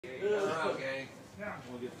Hello, gang.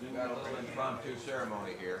 We've got a little impromptu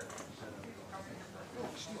ceremony here.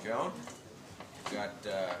 Joan, we've got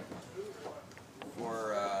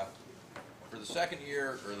for the second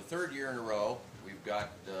year or the third year in a row, we've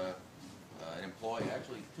got an employee,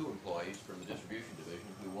 actually two employees from the distribution division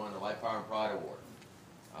who won the Life, Power, and Pride Award.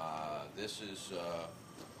 This is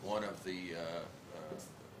one of the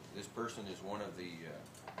this person is one of the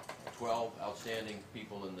 12 outstanding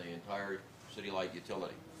people in the entire City Light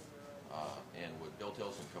utility. And would Bill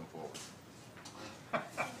Tilsdale come forward?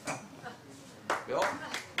 Bill?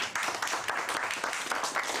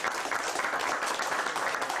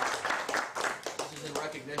 This is in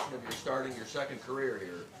recognition of your starting your second career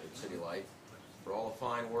here at City Light, for all the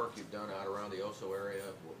fine work you've done out around the Oso area,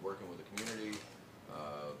 working with the community,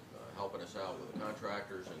 helping us out with the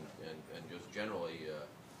contractors, and just generally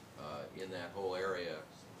in that whole area.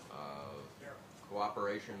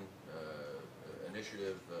 Cooperation,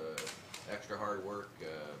 initiative, extra hard work,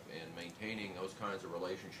 and maintaining those kinds of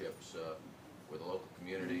relationships with the local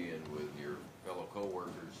community and with your fellow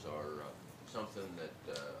co-workers are something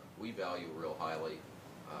that we value real highly.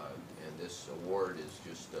 And this award is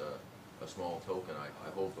just a small token, I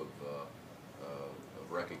hope, of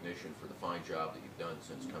recognition for the fine job that you've done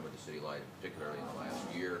since coming to City Light, particularly in the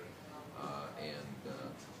last year.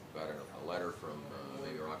 Got a letter from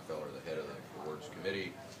maybe Rockefeller, the head of the awards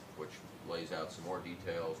committee, which lays out some more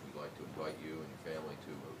details. We'd like to invite you and your family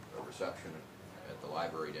to a reception at the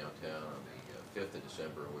library downtown on the 5th of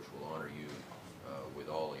December, which will honor you with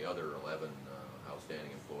all the other 11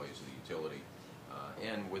 outstanding employees of the utility.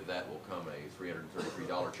 And with that will come a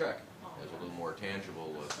 $333 check as a little more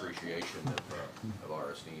tangible appreciation of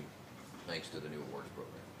our esteem, thanks to the new awards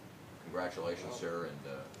program. Congratulations, sir, and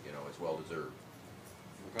you know, it's well deserved.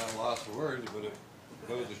 We're kind of lost for words, but it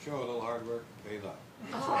goes to show a little hard work pays off.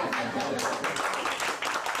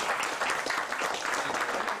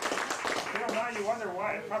 You know, now you wonder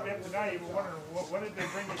why, probably up to now you wonder, what did they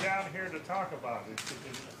bring you down here to talk about?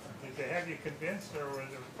 Did they have you convinced, or was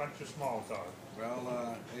it a bunch of small talk?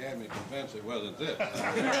 Well, they had me convinced it wasn't this. Well,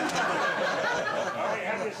 we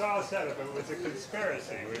had this all set up. It was a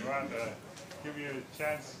conspiracy. We wanted to give you a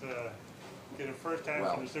chance to get it firsthand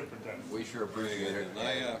from the superintendent. We sure appreciate it.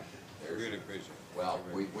 I really appreciate it. Well,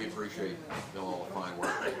 we appreciate, Bill, all the fine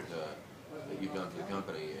work that you've done for the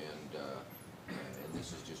company, and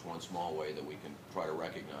this is just one small way that we can try to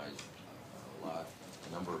recognize a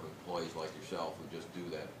number of employees like yourself who just do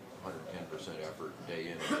that 110% effort day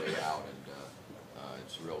in and day out, and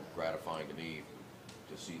it's real gratifying to me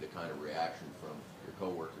to see the kind of reaction from your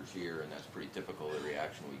coworkers here, and that's pretty typical of the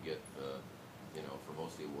reaction we get you know, for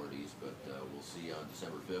most of the awardees, but we'll see you on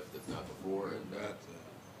December 5th, if not before. And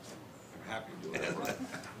I'm happy to do it.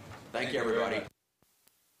 Thank you, everybody.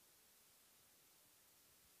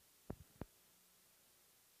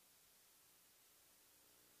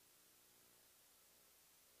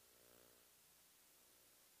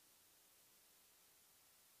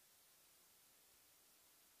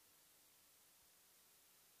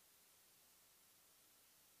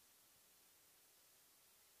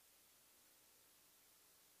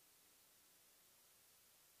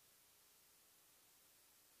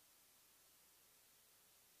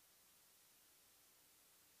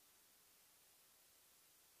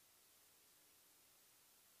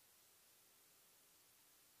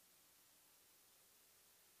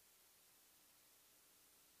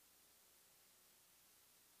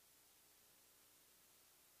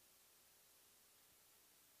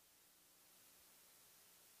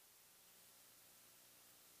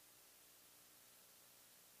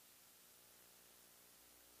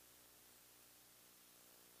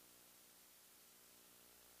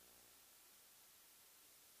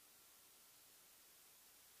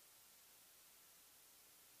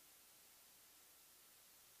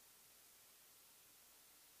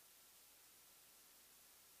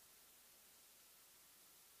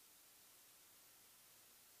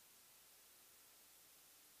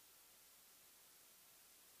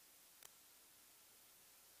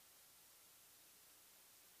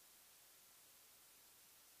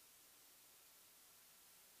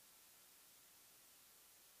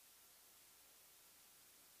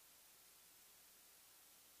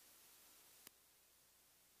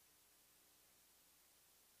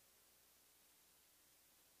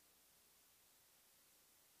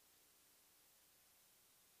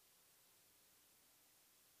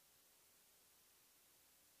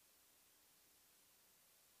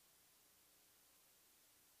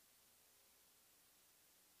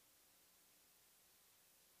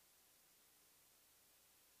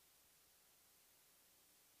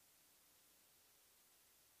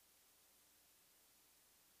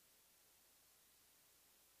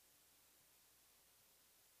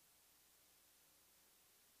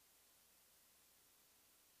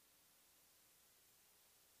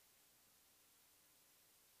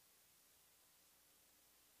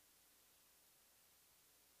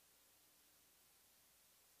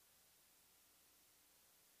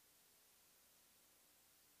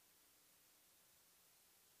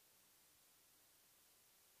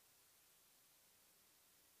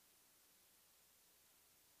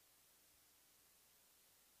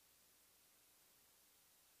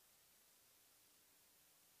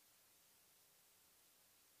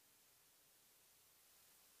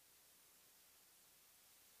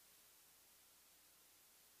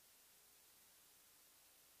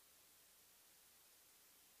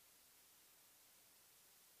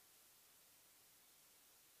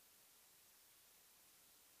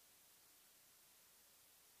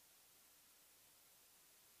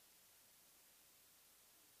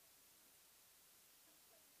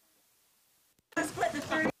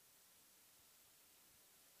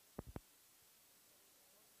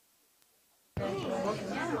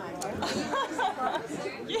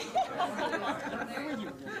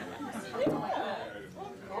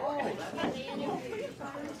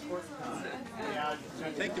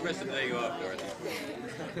 Too much to day you off, Dorothy.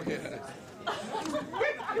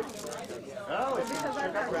 Oh,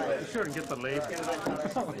 you shouldn't get the label.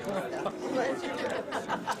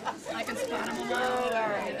 I can spot them all. All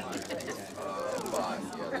right. Five,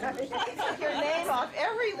 yes. Take your name off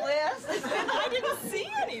every list. I didn't see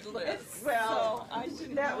any lists. Well, so I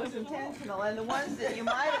didn't that was intentional, and the ones that you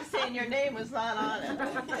might have seen, your name was not on it.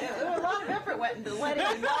 A lot of effort went into letting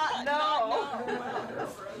you not know.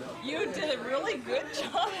 You did a really good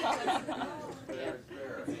job.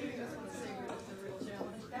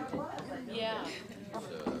 Yeah.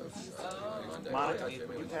 Monica, you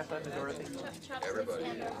pass that to Dorothy? Everybody. We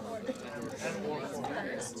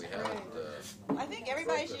have I think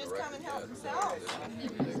everybody should just come and help themselves.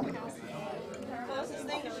 Closest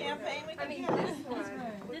thing to champagne we can get.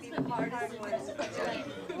 This was hard.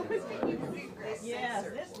 Yes,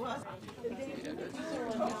 this was.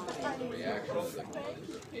 reaction to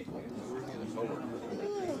the forward.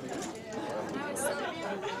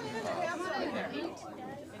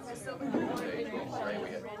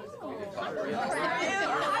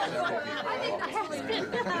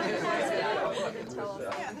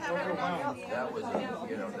 That was,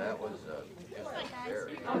 you know, that was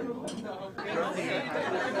very.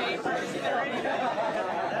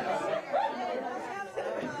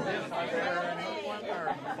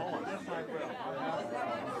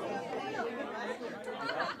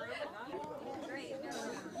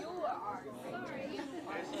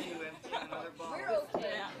 We're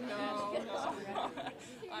okay. No.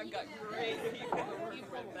 I've got great people to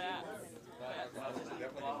work with that.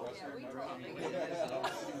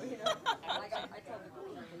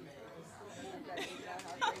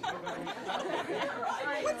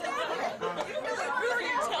 Who are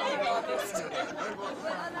you telling all this to?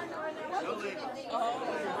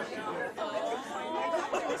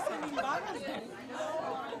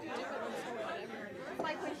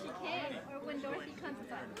 Like when she came, or when Dorothy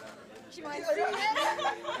comes up. She might See see it?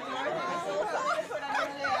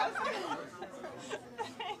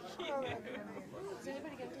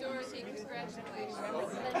 Dorothy,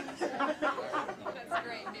 congratulations. That's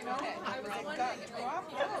great. Okay. I was wondering if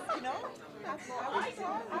You know, that's what I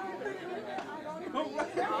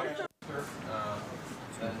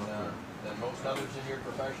Than most others in your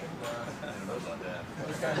profession. Those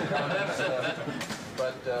kind of comments,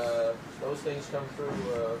 but those things come through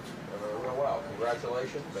real well.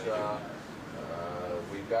 Congratulations.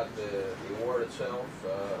 We've got the award itself.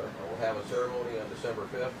 We'll have a ceremony on December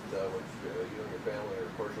 5th, which you and your family are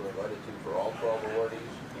cordially invited to for all 12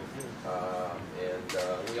 awardees. And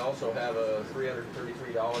we also have a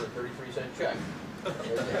 $333.33 check.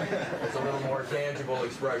 It's a little more tangible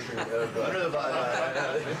expression of,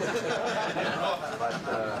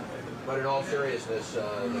 but in all seriousness,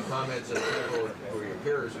 the comments of the people who are your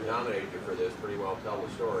peers who nominated you for this pretty well tell the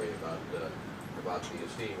story about the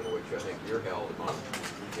esteem in which I think you're held among,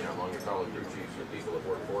 among your fellow crew chiefs and people that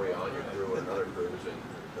work for you on your crew and other crews, and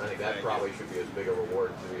I think that probably should be as big a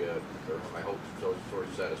reward to you, or I hope so sort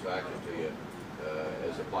of satisfaction to you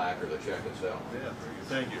as the plaque or the check itself. Yeah,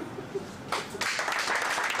 thank you.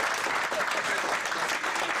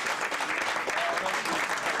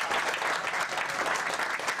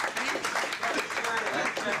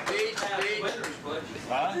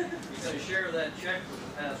 Huh? You gotta share that check with the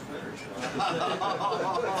past winners.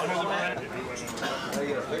 I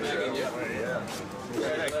get a picture of it.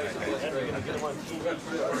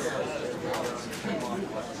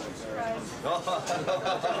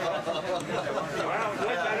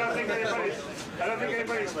 I don't think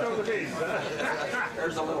anybody's spilled the beans.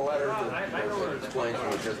 There's a little letter that explains the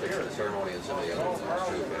logistics of the ceremony and some of the other things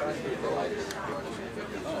too. But I was pretty delighted to join us in the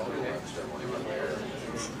 50th ceremony with Mayor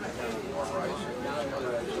Warren Rice and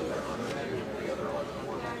others on the other 11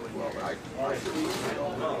 awards as well. But I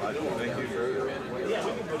Thank you for your Yeah,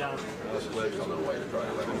 we can go down. It's a pleasure. on the way to try to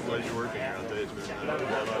It's been a pleasure working here. I'll tell you, it's been a lot of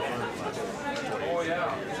fun. Oh,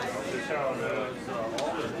 yeah. Just how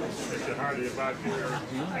Mr. Hardy about your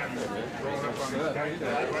growing up on the sky.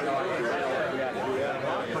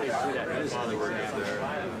 Father working there.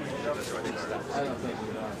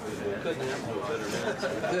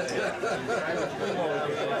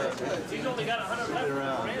 He's only got 100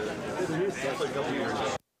 left. That's like a couple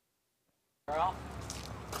years.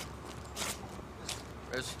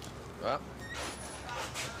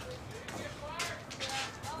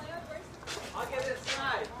 I'll get it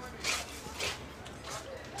side.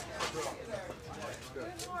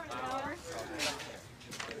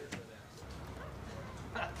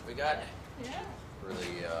 We got for the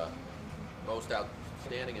most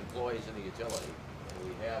outstanding employees in the utility. And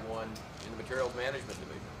we have one in the materials management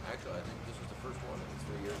division. Actually, I think this is the first one in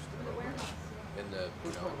 3 years. In the,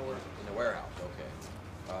 you know, in the warehouse, okay.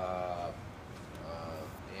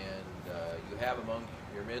 You have among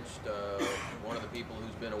your midst one of the people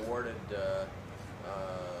who's been awarded the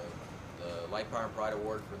Light Power and Pride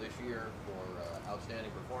Award for this year for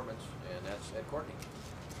outstanding performance, and that's Ed Courtney.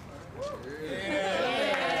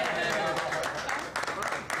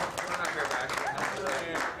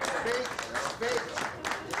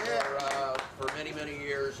 For many, many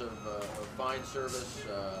years of fine service,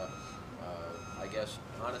 I guess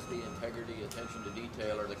honesty, integrity, attention to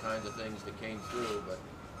detail are the kinds of things that came through, but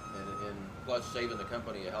and plus saving the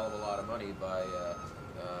company a hell of a lot of money by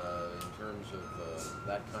in terms of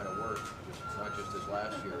that kind of work, not just this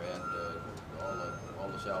last year, and all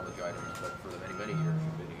the salvage items, but for the many, many years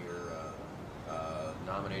you've been here,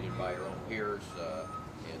 nominated by your own peers,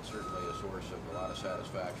 and certainly a source of a lot of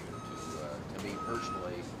satisfaction to me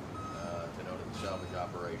personally, to know that the salvage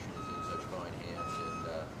operation is in such fine hands, and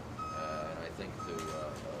I think to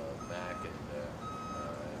Mac and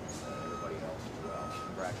everybody else as well.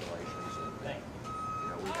 Congratulations, and you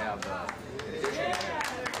know, we have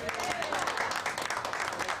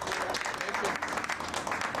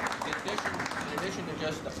in addition to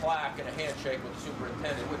just the plaque and a handshake with the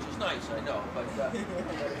superintendent, which is nice, I know, but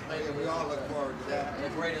maybe We all look forward to that. the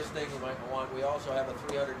greatest thing we might want, we also have a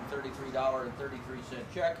 $333.33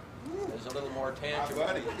 check. There's a little more tangible.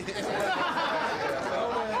 Buddy.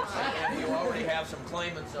 And you already have some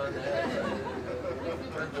claimants on that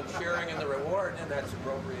in terms of sharing in the reward, and that's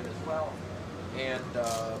appropriate as well. And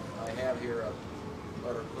I have here a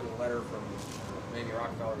little letter from Mamie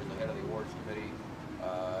Rockefeller, who's the head of the awards committee.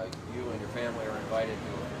 You and your family are invited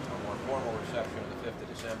to a more formal reception on the 5th of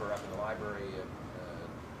December up in the library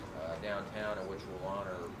downtown, in which we'll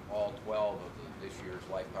honor all 12 of this year's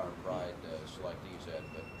Light Power and Pride selectees. Ed,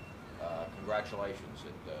 but congratulations!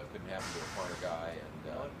 It couldn't happen to a finer guy, and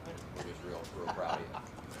we're just real proud of you.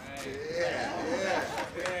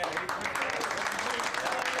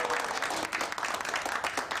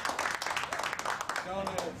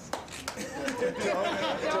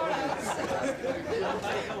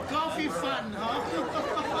 Coffee fun, huh?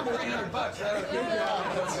 $300. That'll keep you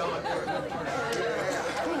going.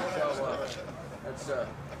 So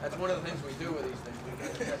that's one of the things we do with these things.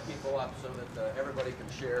 We set people up so that everybody can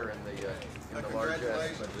share in the largesse.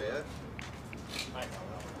 Congratulations, Ed.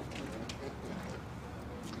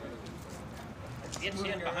 It's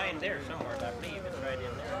in behind there somewhere, I believe. It's right in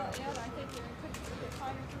there. Yeah, I think you're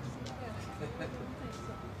retired.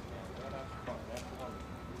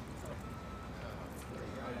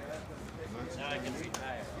 Now I can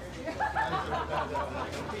retire.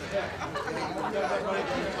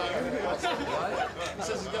 He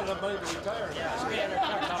says he's got enough money to retire. Yeah,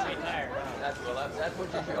 I'm retired. That's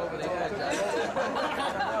what you should over the edge. I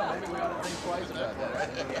don't know. Maybe we ought to think twice about that.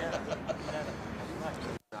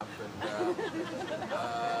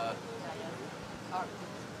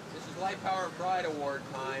 This is Light Power and Pride Award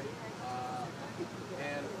time,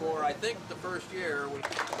 and for I think the first year,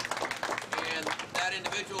 and that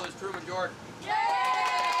individual is Truman Jordan.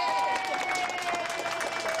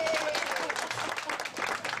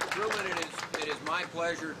 Truman, it is my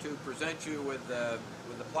pleasure to present you with the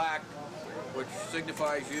plaque, which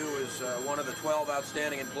signifies you as one of the 12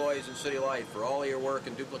 outstanding employees in city life for all of your work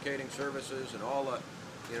in duplicating services and all the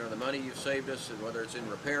money you've saved us, and whether it's in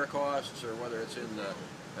repair costs or whether it's in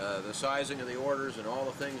the sizing of the orders and all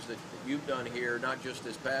the things that you've done here, not just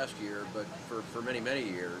this past year, but for many, many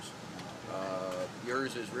years.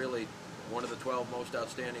 Yours is really one of the 12 most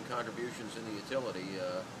outstanding contributions in the utility.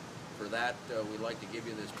 For that, we'd like to give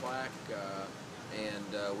you this plaque,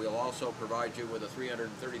 and we'll also provide you with a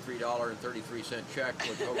 $333.33 check,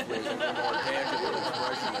 which hopefully is a little more tangible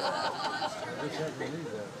expression of that.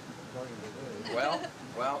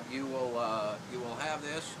 Well, you will have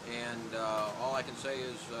this, and all I can say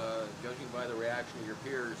is, judging by the reaction of your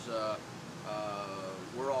peers,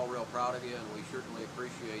 we're all real proud of you, and we certainly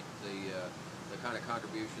appreciate the kind of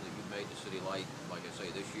contribution that you've made to City Light, like I say,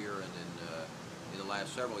 this year and in the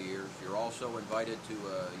last several years. You're also invited to,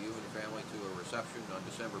 you and your family, to a reception on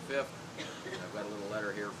December 5th. And I've got a little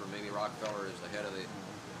letter here from Mamie Rockefeller as the head of the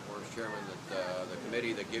board chairman, that the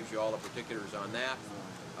committee that gives you all the particulars on that.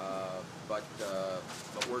 But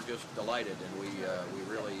we're just delighted, and we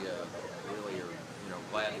really are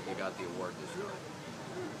glad that you got the award this year.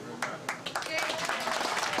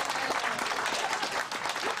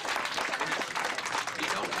 You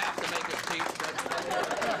don't have to make a speech,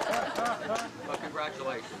 but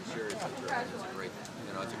congratulations, seriously. It's a great,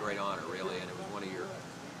 it's a great honor, really, and it was one of your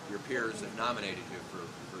peers that nominated you for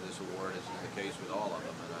this award, as is the case with all of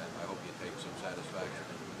them, and I hope you take some satisfaction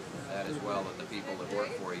in that as well that the people that work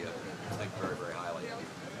for you think very, very highly of you.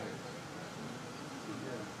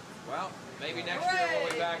 Well, maybe next year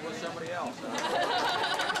we'll be back with somebody else.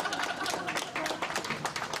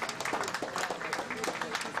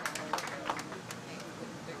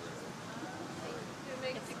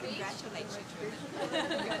 Congratulations.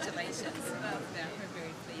 Congratulations. We're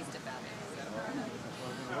very pleased about it.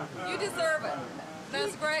 You deserve it.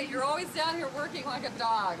 That's great. You're always down here working like a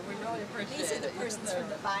dog. We really appreciate it. These are the persons from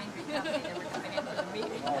the bindery company that were coming into the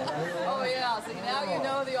meeting. Oh yeah, see now you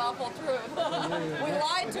know the awful truth. We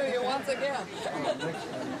lied to you once again.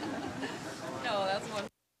 No, that's wonderful.